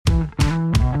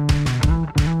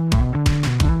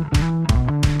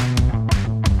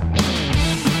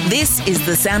This is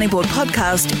the Sounding Board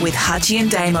podcast with Hutchie and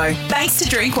Damo. Thanks to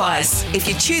Drinkwise. If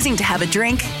you're choosing to have a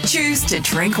drink, choose to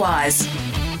drink wise.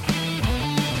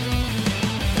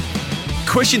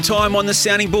 Question time on the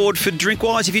sounding board for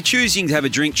Drinkwise. If you're choosing to have a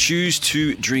drink, choose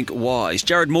to drink wise.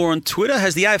 Jared Moore on Twitter.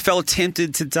 Has the AFL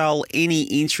attempted to dull any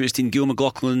interest in Gil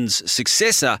McLachlan's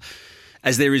successor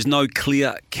as there is no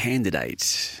clear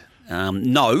candidate?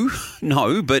 No,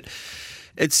 but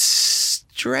it's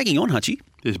dragging on, Hutchie.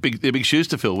 They're big shoes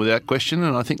to fill, without question,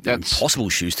 and I think that's impossible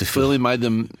shoes to fill. Really made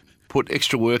them put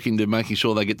extra work into making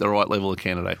sure they get the right level of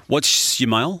candidate. What's your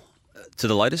mail to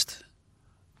the latest?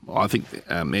 I think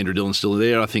Andrew Dillon's still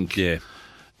there. I think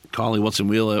Kylie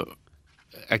Watson-Wheeler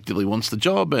actively wants the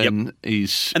job, and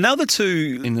he's and the other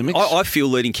two in the mix. I feel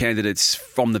leading candidates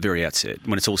from the very outset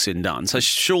when it's all said and done. So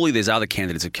surely there's other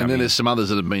candidates that come. And then there's some others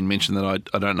that have been mentioned that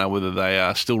I don't know whether they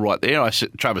are still right there.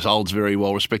 Travis Old's very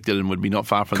well respected and would be not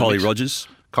far from the mix. Rogers.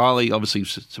 Kylie, obviously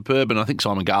superb, and I think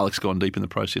Simon Garlick's gone deep in the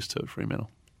process too at Fremantle.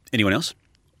 Anyone else?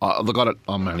 Look,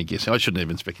 I'm only guessing. I shouldn't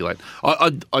even speculate.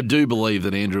 I do believe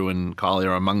that Andrew and Kylie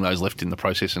are among those left in the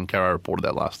process, and Caro reported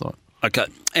that last night. Okay.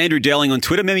 Andrew Dowling on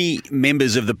Twitter. Many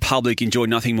members of the public enjoy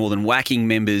nothing more than whacking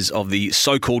members of the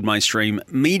so-called mainstream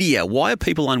media. Why are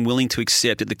people unwilling to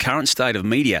accept that the current state of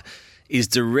media is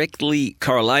directly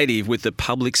correlative with the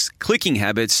public's clicking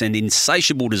habits and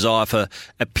insatiable desire for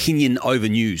opinion over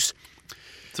news?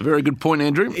 It's a very good point,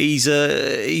 Andrew. He's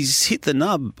hit the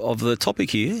nub of the topic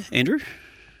here, Andrew.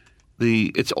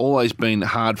 It's always been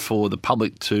hard for the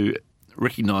public to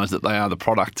recognise that they are the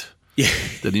product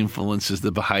that influences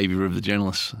the behaviour of the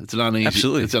journalists. It's an uneasy.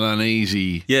 Absolutely. It's an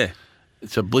uneasy. Yeah.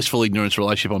 It's a blissful ignorance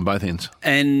relationship on both ends.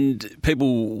 And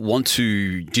people want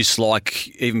to dislike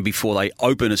even before they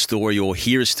open a story or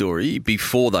hear a story,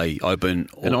 before they open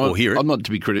or hear it. I'm not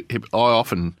to be critical. I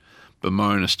often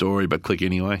bemoan a story but click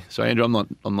anyway. So, Andrew, I'm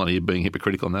not here being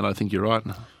hypocritical on that. I think you're right.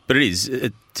 But it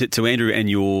is, to Andrew and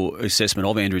your assessment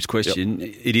of Andrew's question,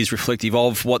 It is reflective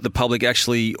of what the public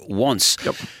actually wants.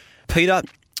 Yep. Peter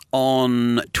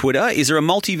on Twitter, is there a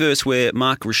multiverse where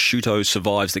Mark Ricciuto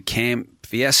survives the camp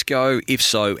fiasco? If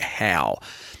so, how?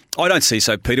 I don't see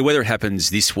so, Peter. Whether it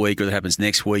happens this week or it happens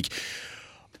next week,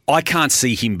 I can't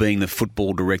see him being the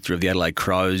football director of the Adelaide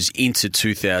Crows into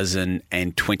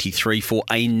 2023 for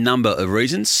a number of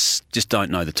reasons. Just don't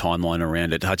know the timeline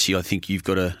around it. Hutchie, I think you've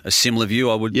got a similar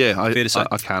view, I would fair to say.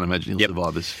 I can't imagine he'll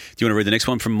survive this. Do you want to read the next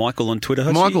one from Michael on Twitter,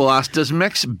 Hutchie? Michael asked, does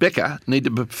Max Becker need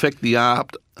to perfect the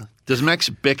art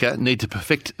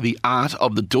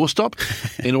of the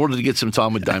doorstop in order to get some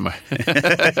time with Damo?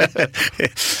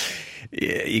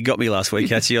 Yeah, you got me last week,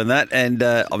 Hutchie, on that, and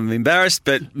I'm embarrassed,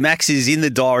 but Max is in the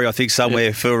diary, I think,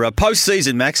 somewhere for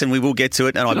post-season, Max, and we will get to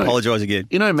it, and I apologise again.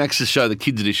 You know Max's show, The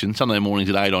Kids Edition, Sunday mornings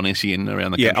at 8 on SEN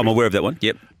around the country? Yeah, I'm aware of that one,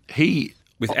 yep.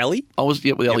 With Ali?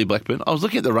 With Ali Blackburn. I was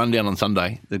looking at the rundown on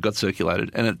Sunday that got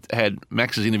circulated, and it had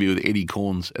Max's interview with Eddie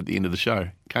Corns at the end of the show.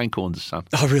 Kane Corns' son.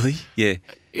 Oh, really? Yeah.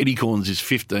 Eddie Corns is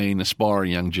 15,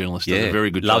 aspiring young journalist. Does a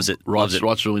very good loves job. It.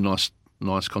 Writes really nice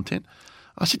content.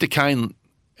 I said to Kane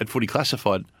at Footy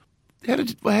Classified, how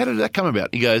did that come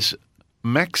about? He goes,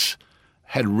 Max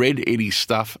had read Eddie's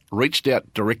stuff, reached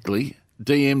out directly,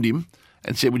 DM'd him,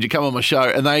 and said, would you come on my show?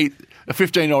 And a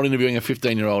 15-year-old interviewing a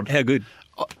 15-year-old. How good.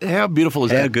 How beautiful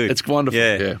is that? How good. It's wonderful.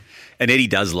 Yeah. And Eddie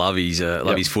does love his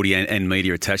footy and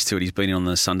media attached to it. He's been on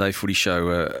the Sunday Footy Show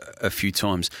a few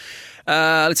times.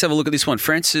 Let's have a look at this one.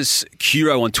 Francis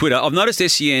Curo on Twitter. I've noticed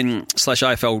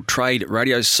SEN/AFL Trade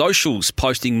Radio socials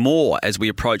posting more as we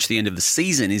approach the end of the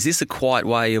season. Is this a quiet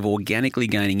way of organically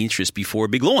gaining interest before a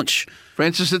big launch?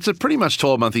 Francis, it's a pretty much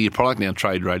 12-month-a-year product now,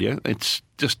 Trade Radio. It's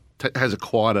just has a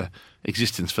quieter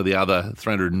existence for the other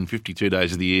 352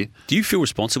 days of the year. Do you feel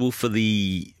responsible for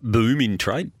the boom in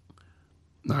trade?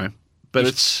 No.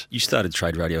 But you started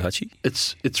Trade Radio, Hutchie.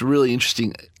 It's really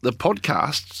interesting. The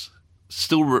podcasts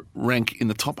still rank in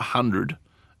the top 100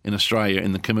 in Australia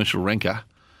in the commercial ranker,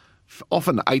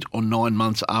 often 8 or 9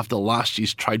 months after last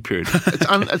year's trade period.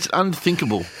 It's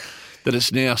unthinkable that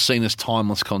it's now seen as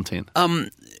timeless content.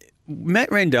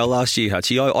 Matt Randell last year,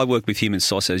 Hutchie, I worked with him and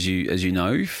Sauce, as you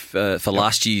know, for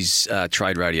last year's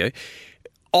Trade Radio.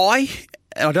 And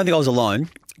I don't think I was alone,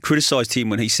 criticised him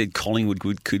when he said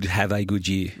Collingwood could have a good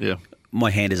year. Yeah. My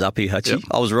hand is up here, Hutchie. Yep.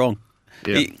 I was wrong.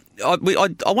 Yeah. I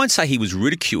won't say he was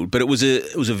ridiculed, but it was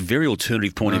a very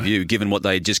alternative point of view, given what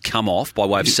they had just come off by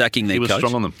way of sacking their coach. He was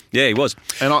strong on them. Yeah, he was.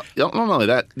 And not only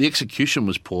that, the execution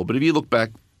was poor, but if you look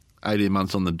back 18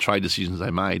 months on the trade decisions they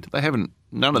made,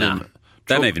 none of them.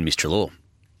 They haven't even missed Treloar.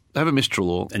 They haven't missed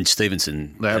Treloar. And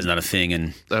Stevenson has another thing.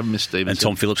 And they haven't missed Stevenson. And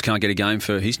Tom Phillips can't get a game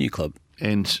for his new club.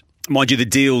 And mind you, the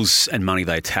deals and money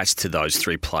they attached to those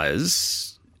three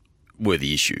players were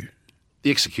the issue. The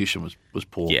execution was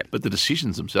poor, Yeah. but the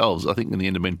decisions themselves, I think, in the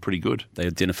end have been pretty good. They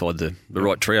identified the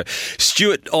right trio.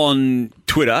 Stuart on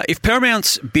Twitter, if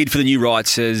Paramount's bid for the new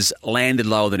rights has landed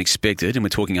lower than expected, and we're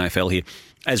talking AFL here,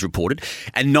 as reported,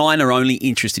 and Nine are only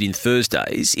interested in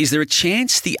Thursdays, is there a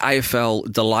chance the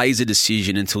AFL delays a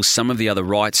decision until some of the other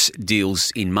rights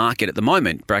deals in market at the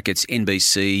moment, brackets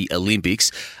NBC,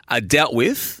 Olympics, are dealt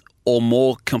with or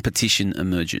more competition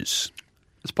emerges?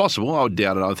 It's possible. I would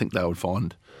doubt it. I think they would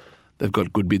find they've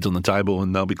got good bids on the table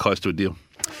and they'll be close to a deal.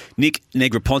 Nick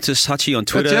Negropontis, Hutchie on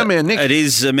Twitter. That's our man, Nick. It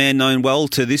is a man known well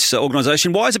to this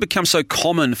organisation. Why has it become so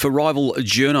common for rival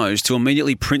journos to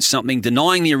immediately print something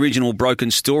denying the original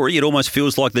broken story? It almost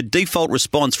feels like the default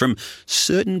response from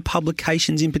certain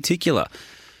publications in particular.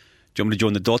 Do you want me to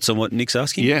join the dots on what Nick's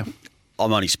asking? Yeah.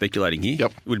 I'm only speculating here.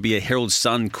 Yep. Would be a Herald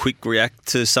Sun quick react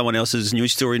to someone else's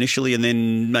news story initially and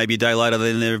then maybe a day later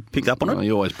then they're picked up on it?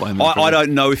 You always blame them. I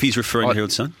don't know if he's referring to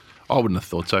Herald Sun. I wouldn't have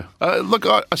thought so. Look,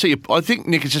 I see. I think,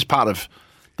 Nick, it's just part of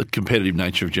the competitive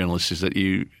nature of journalists is that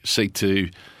you seek to.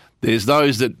 There's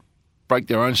those that break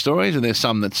their own stories, and there's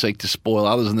some that seek to spoil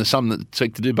others, and there's some that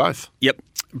seek to do both. Yep.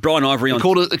 Brian Ivory on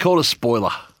They call it a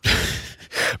spoiler.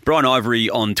 Brian Ivory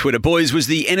on Twitter. Boys, was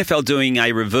the NFL doing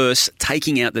a reverse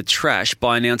taking out the trash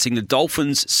by announcing the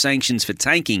Dolphins' sanctions for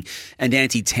tanking and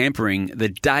anti-tampering the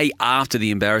day after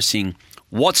the embarrassing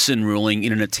Watson ruling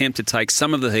in an attempt to take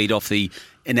some of the heat off the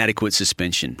inadequate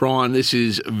suspension? Brian, this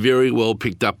is very well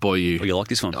picked up by you. Oh, you like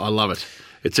this one? I love it.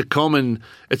 It's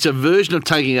a version of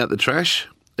taking out the trash.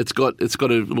 It's got a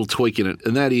little tweak in it,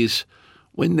 and that is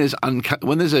when there's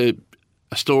a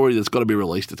story that's got to be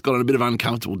released. It's got a bit of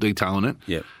uncomfortable detail in it.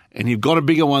 Yep. And you've got a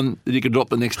bigger one that you can drop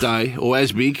the next day, or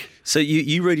as big. So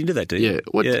you read into that, do you?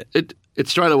 Yeah. It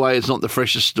straight away, it's not the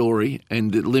freshest story,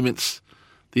 and it limits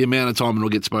the amount of time it'll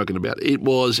get spoken about. It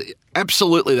was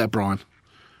absolutely that, Brian.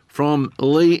 From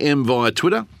Lee M via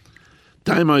Twitter,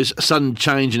 Damo's sudden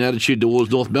change in attitude towards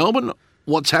North Melbourne.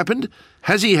 What's happened?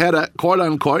 Has he had a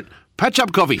quote-unquote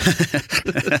patch-up coffee?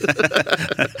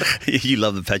 You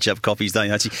love the patch-up coffees, don't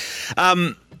you,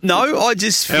 Hutchie? No, I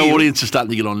just feel... Our audience is starting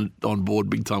to get on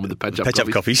board big time with the patch-up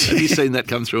coffees. Have you seen that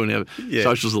come through in our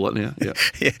socials a lot now? Yeah.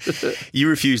 Yeah. You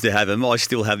refuse to have them. I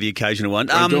still have the occasional one.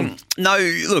 No,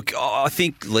 look, I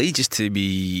think, Lee, just to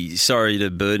be sorry to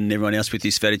burden everyone else with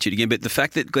this attitude again, but the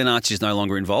fact that Glenn Archer is no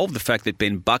longer involved, the fact that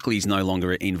Ben Buckley is no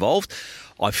longer involved,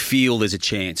 I feel there's a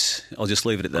chance. I'll just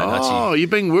leave it at that, Oh, you're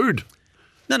being wooed.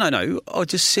 No. I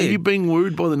just said... Are you being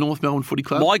wooed by the North Melbourne Footy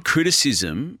Club? My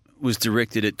criticism was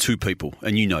directed at two people,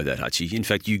 and you know that, Hutchie. In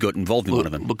fact, you got involved in one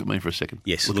of them. Look at me for a second.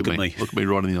 Yes, look at me. Look at me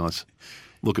right in the eyes.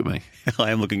 Look at me.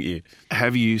 I am looking at you.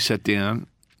 Have you sat down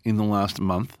in the last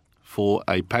month for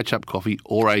a patch-up coffee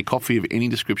or a coffee of any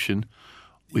description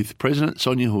with President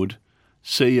Sonia Hood,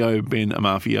 CEO Ben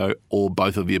Amafio, or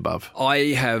both of the above?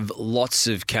 I have lots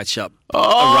of catch-up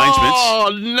arrangements. Oh,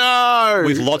 no!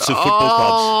 With lots of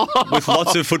football clubs. With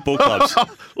lots of football clubs.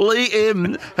 Lee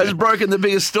M has broken the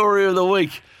biggest story of the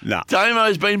week. No.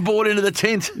 Damo's been brought into the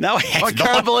tent. No, I have I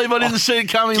can't not. believe I didn't see it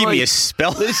coming. Give Lee. me a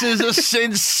spell. This is a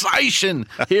sensation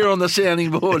here on the sounding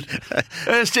board.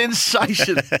 A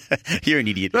sensation. You're an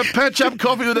idiot. The patch-up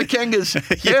coffee with the Kangas.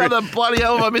 How the bloody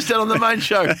hell have I missed out on the main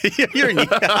show? You're an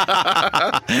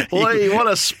idiot. Lee, what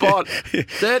a spot.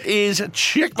 That is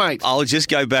checkmate. I'll just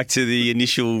go back to the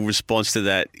initial response to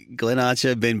that. Glenn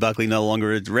Archer, Ben Buckley no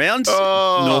longer around.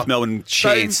 North Melbourne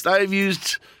chance.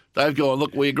 They've gone,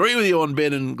 look, we agree with you on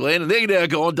Ben and Glenn, and they're now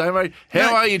gone, Damo.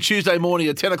 How are you Tuesday morning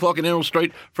at 10 o'clock in Errol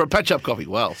Street for a patch-up coffee?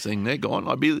 Well, seeing they're gone,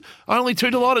 I'd be only too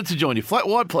delighted to join you. Flat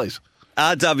white, please.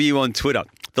 RW on Twitter.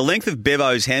 The length of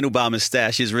Bevo's handlebar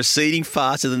moustache is receding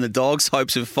faster than the Dogs'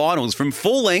 hopes of finals, from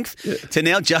full length to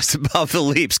now just above the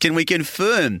lips. Can we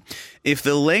confirm if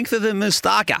the length of the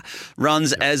moustaca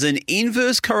runs as an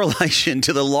inverse correlation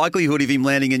to the likelihood of him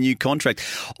landing a new contract?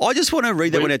 I just want to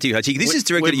read that one out to you, Hutchie. This is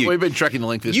directed at you. We've been tracking the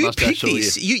length of this You moustache picked all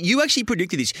this. year. You actually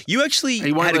predicted this. You actually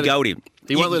had a go at him.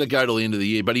 He won't let it go till the end of the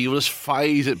year, but he will just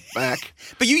phase it back.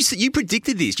 But you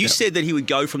predicted this. You said that he would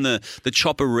go from the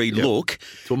Chopper Reid look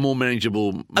to a more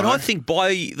manageable mode. And I think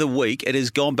by the week it has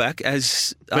gone back,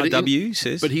 as RW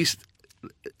says. But he's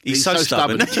so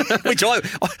stubborn. Which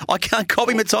I can't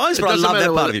copy him at times, but I love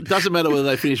that part of him. It doesn't matter whether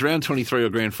they finish round 23 or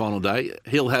grand final day.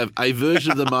 He'll have a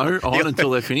version of the mo on until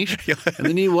they're finished. And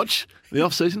then you watch the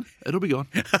off-season, it'll be gone.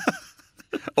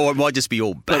 Or it might just be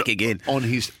all back again.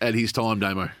 At his time,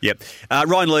 Damo. Yep.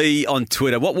 Ryan Lee on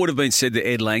Twitter. What would have been said to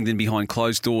Ed Langdon behind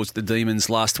closed doors at the Demons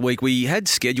last week? We had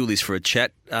scheduled this for a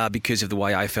chat because of the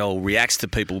way AFL reacts to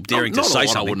people daring to say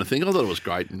something. I wouldn't think. I thought it was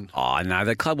great. Oh, no,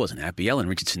 the club wasn't happy. Alan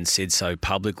Richardson said so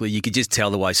publicly. You could just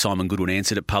tell the way Simon Goodwin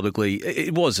answered it publicly.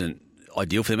 It wasn't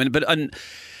ideal for them. And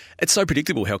it's so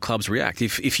predictable how clubs react.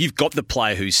 If you've got the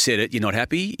player who said it, you're not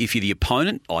happy. If you're the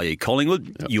opponent, i.e.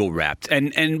 Collingwood, you're wrapped.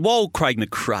 And while Craig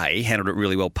McRae handled it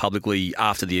really well publicly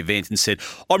after the event and said,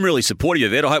 I'm really supportive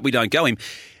of it, I hope we don't go him,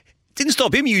 didn't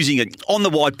stop him using it on the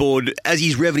whiteboard as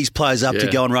he's revving his players up to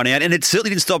go and run out. And it certainly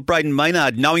didn't stop Braden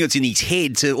Maynard knowing it's in his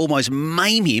head to almost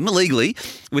maim him illegally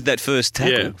with that first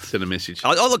tackle. Yeah, send a message.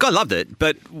 Look, I loved it.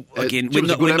 But again, it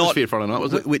was a good atmosphere Friday night,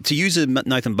 wasn't it? To use a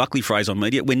Nathan Buckley phrase on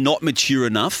media, we're not mature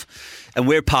enough, and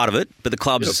we're part of it, but the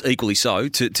club's equally so,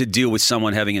 to deal with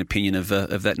someone having an opinion of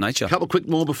that nature. A couple quick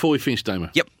more before we finish, Damo.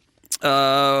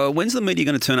 Yep. When's the media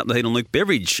going to turn up the heat on Luke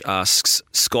Beveridge, asks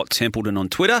Scott Templeton on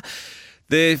Twitter.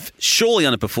 They've surely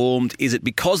underperformed. Is it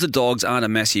because the Dogs aren't a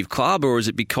massive club, or is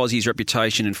it because his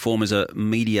reputation and form as a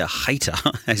media hater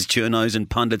has journos and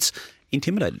pundits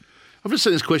intimidated? I've just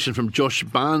seen this question from Josh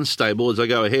Barnstable as I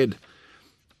go ahead.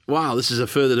 Wow, this is a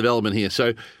further development here.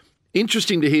 So,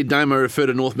 interesting to hear Damo refer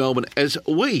to North Melbourne as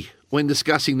we when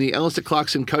discussing the Alistair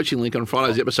Clarkson coaching link on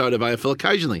Friday's episode of AFL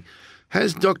Occasionally.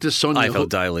 Has Dr. Sonia AFL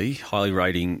Daily, highly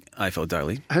rating AFL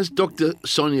Daily. Has Dr.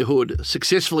 Sonia Hood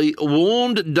successfully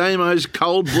warmed Damo's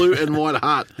cold blue and white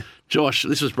heart? Josh,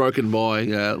 this was broken by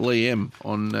Lee M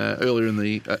on earlier in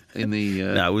the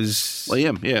no, it was Lee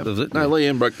M. Yeah, was it? No, Lee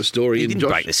M broke the story. He didn't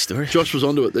break the story. Josh was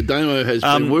onto it. The Damo has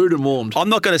been wooed and warmed. I'm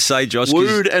not going to say, Josh,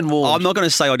 wooed and warmed. I'm not going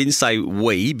to say I didn't say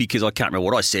we because I can't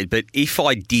remember what I said. But if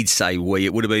I did say we,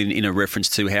 it would have been in a reference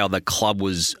to how the club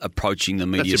was approaching the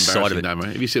media side of it. Damo.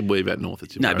 If you said we about North,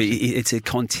 it's no, embarrassing. but it's a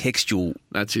contextual.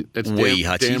 That's it. That's we,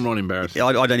 damn right embarrassing.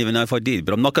 I don't even know if I did,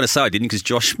 but I'm not going to say I didn't because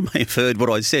Josh may have heard what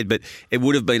I said. But it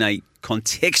would have been a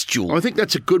contextual. I think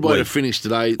that's a good way to finish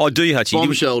today. I do, Hutchie.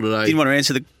 Bombshell today. Didn't want to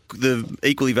answer the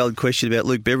equally valid question about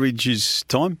Luke Beveridge's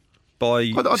time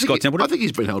by Scott Templeton? I think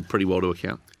he's been held pretty well to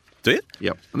account. Do you?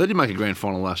 Yep. And they did make a grand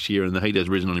final last year, and the heat has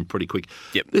risen on him pretty quick.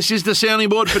 Yep. This is the sounding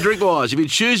board for Drinkwise. If you're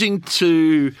choosing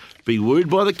to be wooed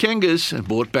by the Kangas and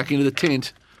brought back into the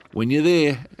tent, when you're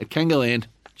there at Kangaland,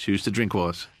 choose to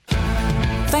Drinkwise.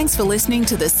 Thanks for listening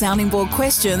to the Sounding Board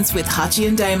Questions with Hutchie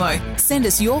and Damo. Send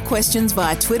us your questions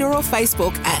via Twitter or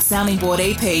Facebook at Sounding Board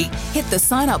EP. Hit the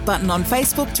sign up button on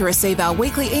Facebook to receive our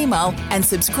weekly email and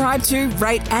subscribe to,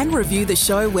 rate and review the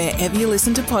show wherever you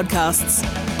listen to podcasts.